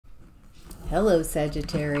Hello,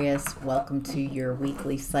 Sagittarius. Welcome to your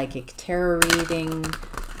weekly psychic tarot reading.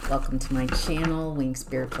 Welcome to my channel, Wing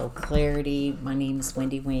Spiritual Clarity. My name is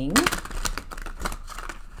Wendy Wing.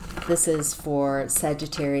 This is for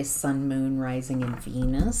Sagittarius, Sun, Moon, Rising, and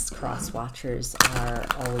Venus. Cross watchers are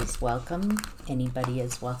always welcome. Anybody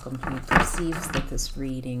is welcome who perceives that this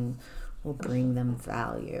reading will bring them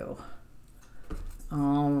value.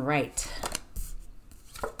 All right.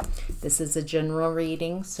 This is a general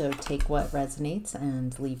reading, so take what resonates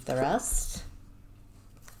and leave the rest.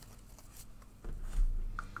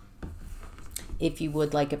 If you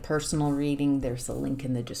would like a personal reading, there's a link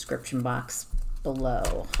in the description box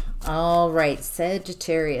below. All right,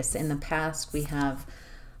 Sagittarius. In the past, we have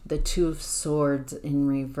the Two of Swords in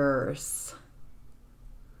reverse.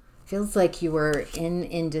 Feels like you were in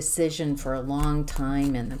indecision for a long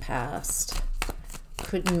time in the past.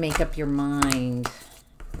 Couldn't make up your mind.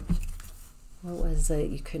 What was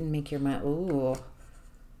it? You couldn't make your mind. Ooh.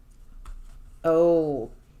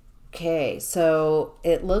 Okay. So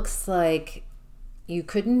it looks like you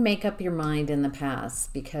couldn't make up your mind in the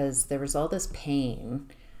past because there was all this pain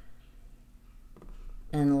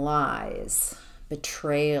and lies,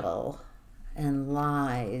 betrayal and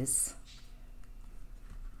lies.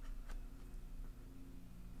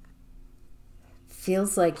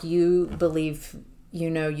 Feels like you believe, you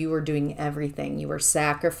know, you were doing everything. You were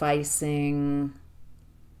sacrificing.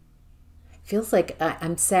 Feels like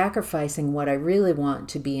I'm sacrificing what I really want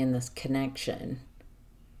to be in this connection.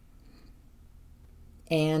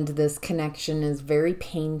 And this connection is very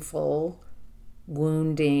painful,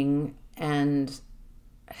 wounding, and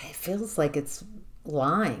it feels like it's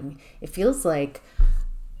lying. It feels like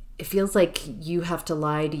you have to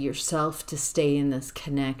lie to yourself to stay in this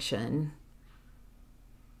connection.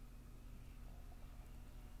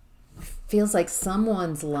 Feels like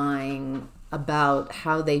someone's lying about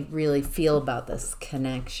how they really feel about this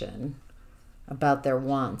connection, about their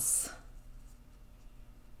wants.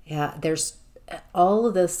 Yeah, there's all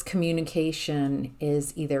of this communication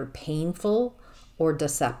is either painful or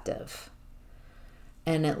deceptive.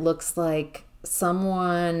 And it looks like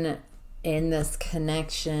someone in this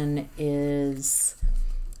connection is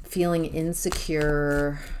feeling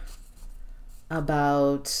insecure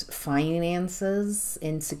about finances,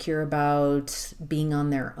 insecure about being on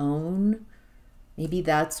their own. Maybe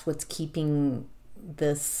that's what's keeping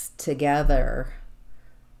this together.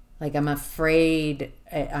 Like, I'm afraid,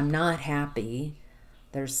 I'm not happy.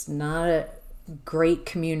 There's not a great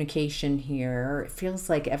communication here. It feels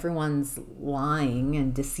like everyone's lying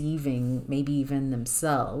and deceiving, maybe even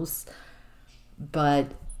themselves.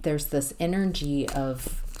 But there's this energy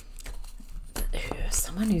of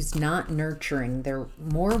someone who's not nurturing. They're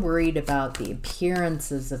more worried about the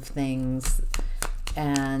appearances of things,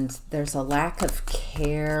 and there's a lack of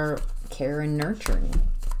care and nurturing.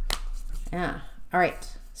 Yeah. All right.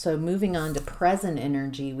 So moving on to present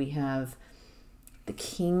energy, we have the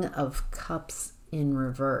King of Cups in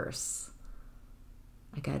reverse.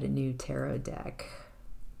 I got a new tarot deck.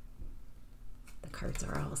 The cards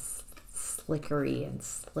are all slickery and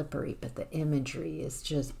slippery, but the imagery is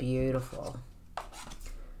just beautiful.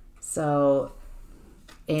 So,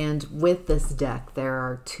 and with this deck, there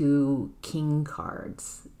are two king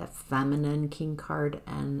cards, a feminine king card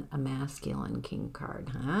and a masculine king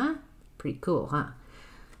card, huh? Pretty cool, huh?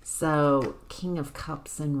 So, King of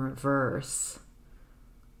Cups in reverse,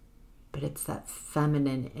 but it's that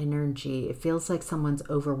feminine energy. It feels like someone's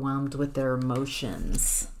overwhelmed with their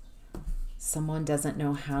emotions. Someone doesn't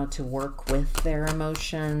know how to work with their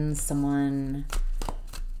emotions.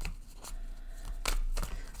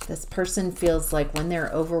 This person feels like when they're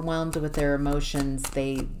overwhelmed with their emotions,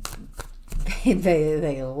 they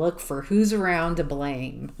look for who's around to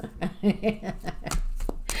blame.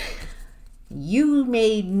 You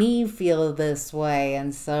made me feel this way,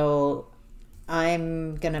 and so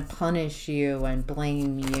I'm gonna punish you and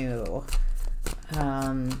blame you.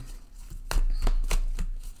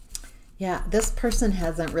 Yeah, this person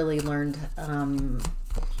hasn't really learned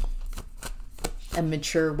a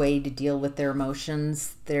mature way to deal with their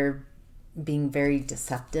emotions. They're being very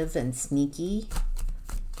deceptive and sneaky.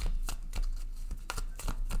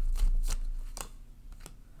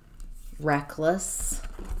 Reckless.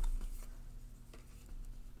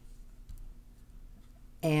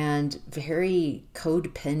 And very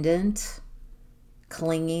codependent,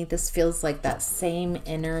 clingy. This feels like that same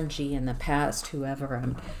energy in the past, whoever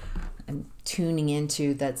I'm tuning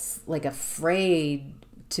into, that's like afraid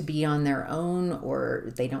to be on their own, or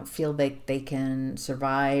they don't feel like they can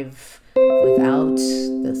survive without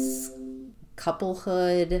this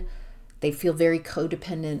couplehood. They feel very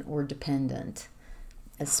codependent or dependent.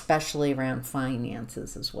 especially around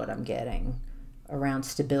finances is what I'm getting, around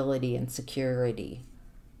stability and security.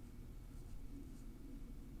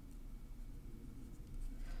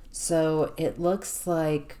 So it looks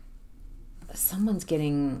like someone's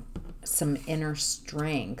getting some inner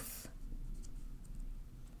strength,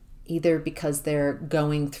 either because they're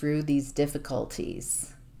going through these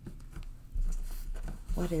difficulties.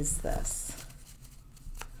 What is this?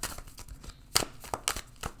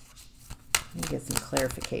 Let me get some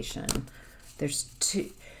clarification. There's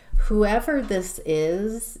two. Whoever this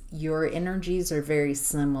is, your energies are very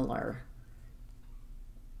similar.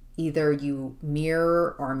 Either you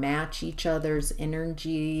mirror or match each other's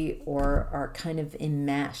energy or are kind of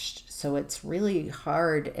enmeshed. So it's really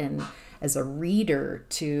hard, and as a reader,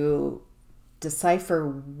 to decipher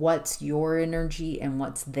what's your energy and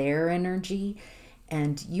what's their energy.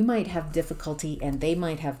 And you might have difficulty, and they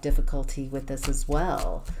might have difficulty with this as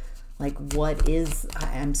well. Like, what is,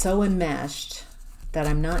 I'm so enmeshed that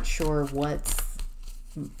I'm not sure what's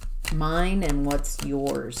mine and what's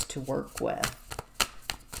yours to work with.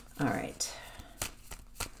 All right.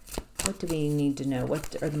 What do we need to know?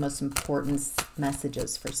 What are the most important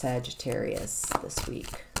messages for Sagittarius this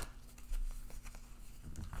week?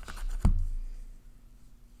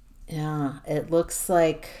 Yeah, it looks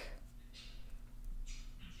like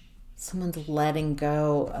someone's letting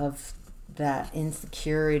go of that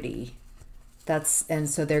insecurity. And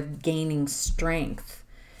so they're gaining strength.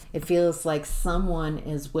 It feels like someone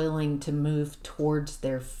is willing to move towards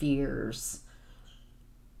their fears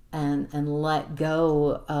and let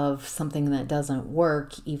go of something that doesn't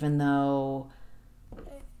work, even though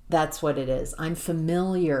that's what it is. I'm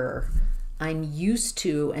used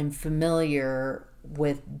to and familiar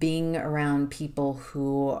with being around people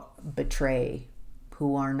who betray,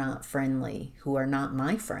 who are not friendly, who are not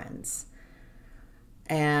my friends.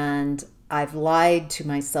 And I've lied to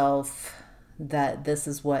myself that this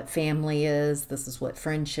is what family is, this is what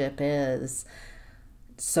friendship is,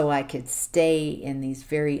 so I could stay in these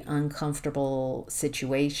very uncomfortable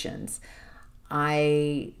situations.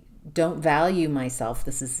 I don't value myself.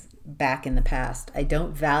 This is back in the past. I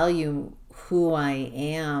don't value who I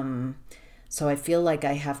am, so I feel like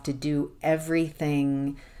I have to do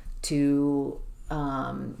everything to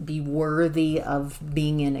be worthy of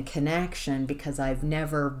being in a connection, because I've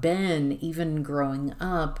never been, even growing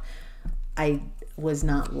up, I was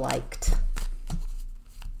not liked.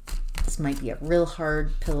 This might be a real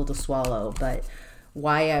hard pill to swallow, but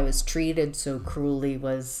why I was treated so cruelly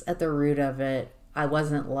was at the root of it. I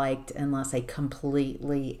wasn't liked unless I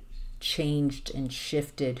completely changed and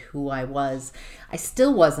shifted who I was. I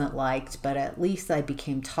still wasn't liked, but at least I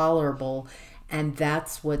became tolerable, and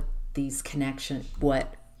that's what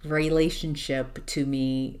what relationship to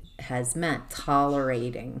me has meant.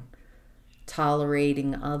 Tolerating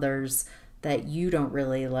others that you don't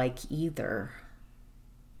really like either.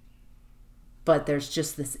 But there's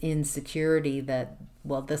just this insecurity that,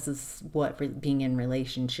 well, this is what being in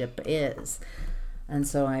relationship is. And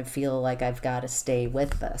so I feel like I've got to stay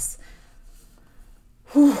with this.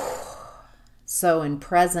 Whew. So in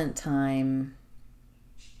present time,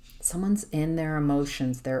 someone's in their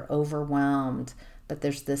emotions, they're overwhelmed, but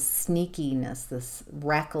there's this sneakiness, this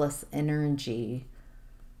reckless energy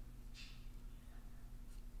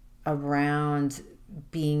around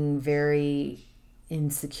being very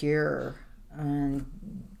insecure and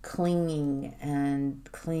clinging,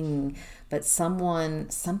 but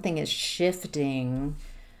something is shifting,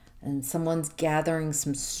 and someone's gathering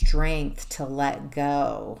some strength to let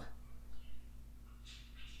go,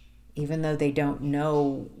 even though they don't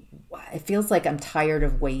know. It feels like I'm tired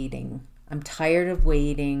of waiting. I'm tired of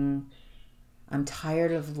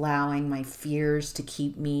allowing my fears to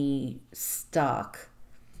keep me stuck.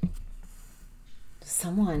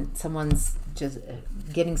 Someone's just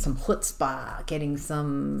getting some chutzpah, getting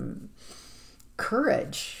some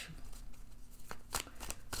courage.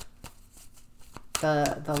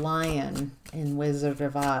 The lion in Wizard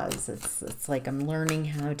of Oz. It's like I'm learning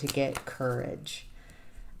how to get courage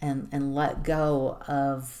and let go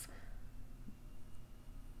of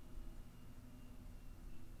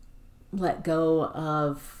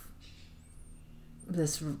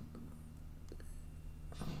this.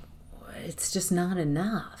 It's just not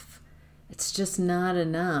enough. It's just not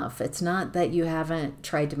enough. It's not that you haven't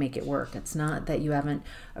tried to make it work. It's not that you haven't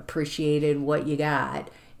appreciated what you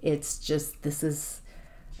got. It's just, this is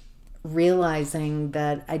realizing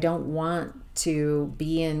that I don't want to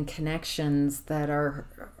be in connections that are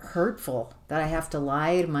hurtful, that I have to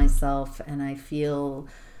lie to myself, and I feel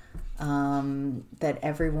that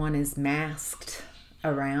everyone is masked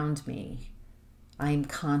around me. I'm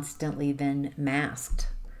constantly then masked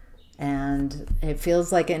And it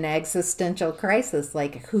feels like an existential crisis.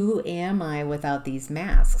 Like, who am I without these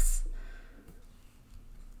masks?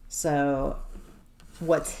 So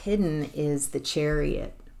what's hidden is the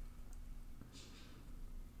Chariot.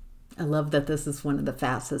 I love that this is one of the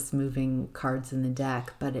fastest moving cards in the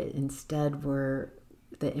deck, but instead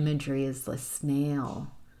the imagery is the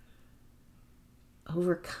snail.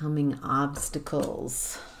 Overcoming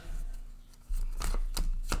obstacles.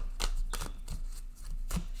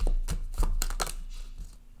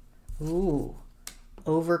 Ooh,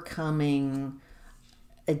 overcoming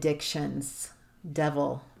addictions.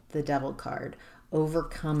 Devil, the Devil card.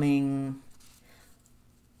 Overcoming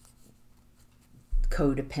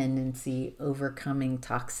codependency, overcoming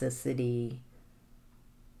toxicity.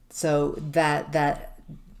 So that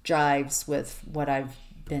jives with what I've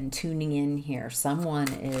been tuning in here. Someone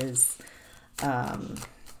is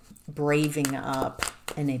braving up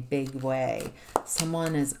in a big way.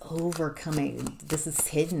 Someone is overcoming. This is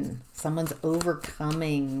hidden. Someone's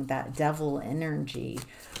overcoming that devil energy.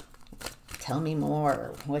 Tell me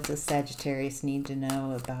more. What does Sagittarius need to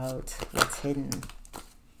know about what's hidden?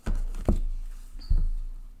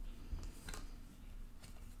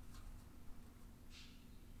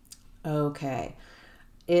 Okay.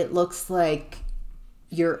 It looks like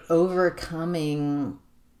you're overcoming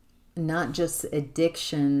not just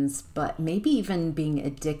addictions, but maybe even being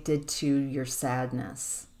addicted to your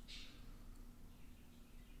sadness.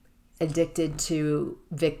 Addicted to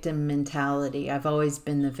victim mentality. I've always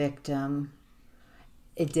been the victim.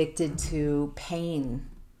 Addicted to pain.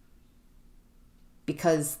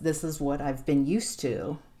 Because this is what I've been used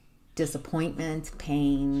to. Disappointment,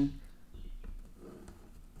 pain.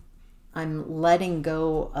 I'm letting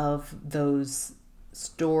go of those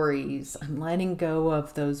stories. I'm letting go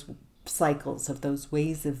of those cycles, of those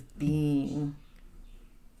ways of being.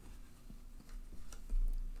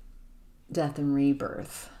 Death and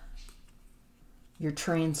rebirth. You're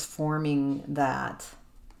transforming that.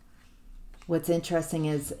 What's interesting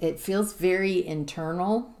is it feels very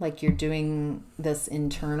internal, like you're doing this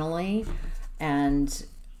internally, and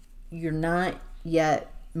you're not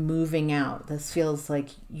yet moving out. This feels like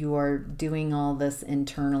you are doing all this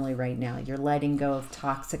internally right now. You're letting go of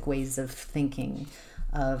toxic ways of thinking,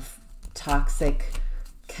 of toxic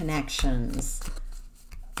connections,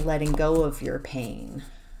 letting go of your pain,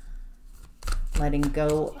 letting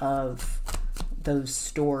go of those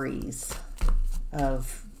stories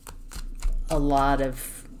of a lot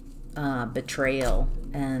of betrayal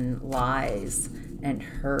and lies and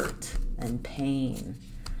hurt and pain.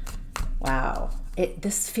 Wow.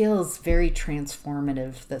 This feels very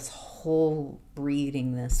transformative, this whole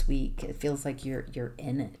reading this week. It feels like you're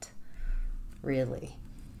in it, really.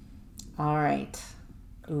 All right.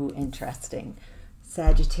 Ooh, interesting.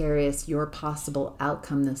 Sagittarius, your possible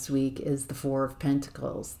outcome this week is the Four of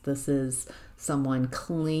Pentacles. This is someone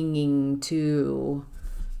clinging to,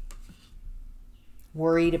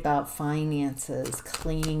 worried about finances,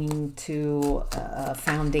 clinging to a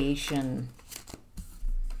foundation.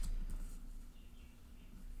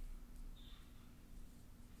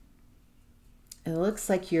 It looks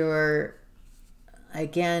like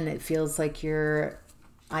again, it feels like you're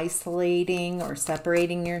isolating or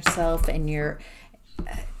separating yourself, and you're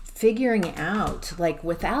figuring out, like,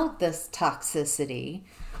 without this toxicity.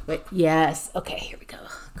 But yes, okay, here we go.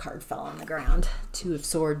 Card fell on the ground. Two of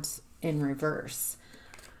Swords in reverse.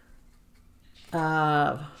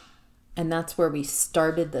 And that's where we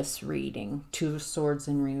started this reading. Two of Swords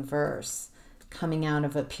in reverse. Coming out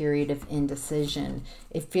of a period of indecision.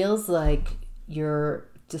 It feels like you're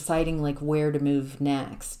deciding, like, where to move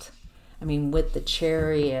next. I mean, with the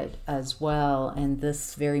Chariot as well, and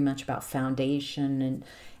this very much about foundation, and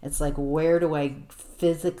it's like, where do I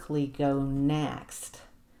physically go next?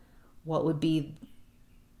 What would be,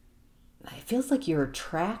 it feels like you're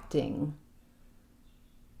attracting,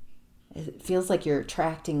 it feels like you're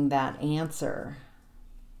attracting that answer,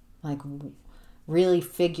 like really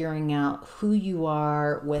figuring out who you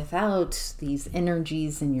are without these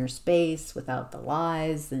energies in your space, without the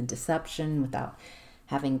lies and deception, without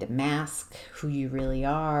having to mask who you really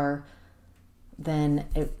are. Then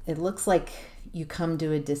it looks like you come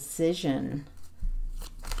to a decision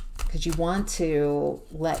because you want to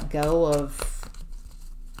let go of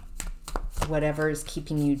whatever is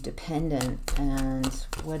keeping you dependent. And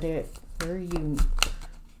where are you?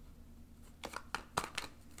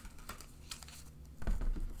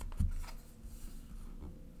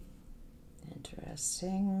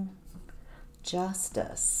 Interesting.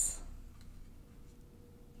 Justice.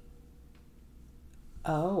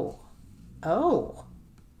 Oh.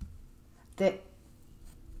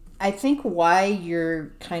 I think why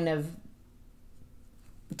you're kind of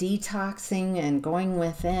detoxing and going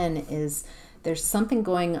within is there's something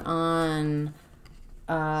going on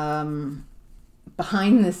behind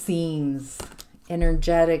the scenes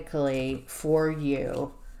energetically for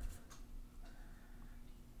you.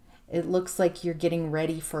 It looks like you're getting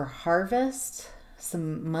ready for harvest.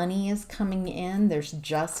 Some money is coming in. There's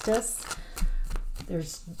justice.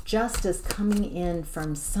 There's justice coming in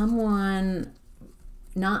from someone,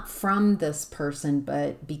 not from this person,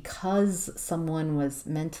 but because someone was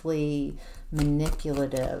mentally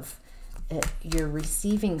manipulative. You're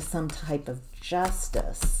receiving some type of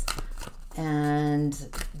justice. And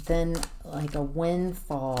then like a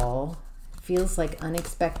windfall, feels like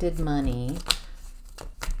unexpected money.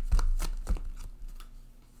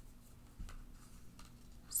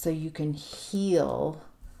 So you can heal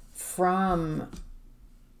from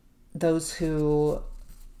those who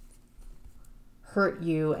hurt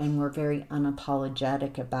you and were very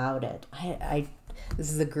unapologetic about it.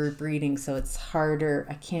 This is a group reading, so it's harder.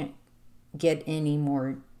 I can't get any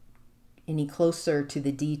closer to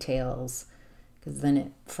the details because then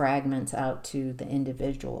it fragments out to the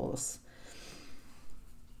individuals.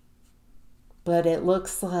 But it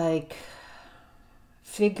looks like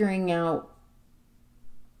figuring out,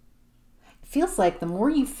 it feels like the more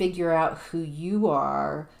you figure out who you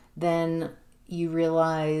are, then you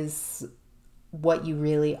realize what you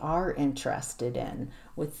really are interested in.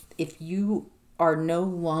 If you are no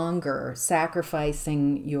longer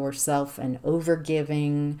sacrificing yourself and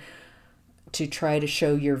overgiving to try to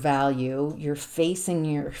show your value, you're facing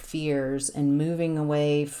your fears and moving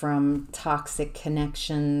away from toxic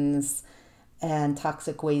connections and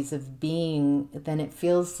toxic ways of being, then it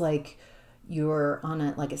feels like you're on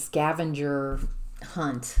a scavenger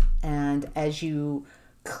hunt. And as you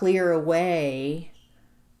clear away,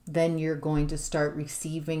 then you're going to start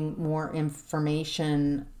receiving more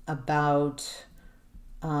information about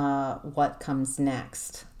what comes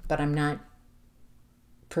next. But I'm not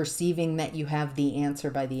perceiving that you have the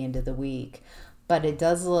answer by the end of the week. But it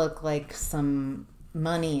does look like some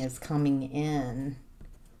money is coming in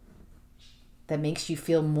that makes you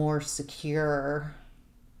feel more secure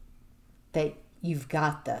that you've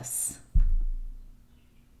got this.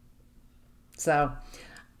 So,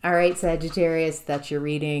 all right, Sagittarius, that's your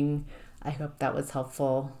reading. I hope that was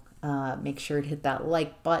helpful. Make sure to hit that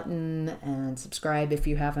like button and subscribe if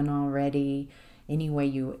you haven't already. Any way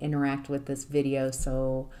you interact with this video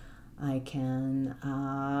so I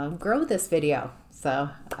can grow this video. So,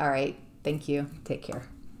 all right, thank you. Take care.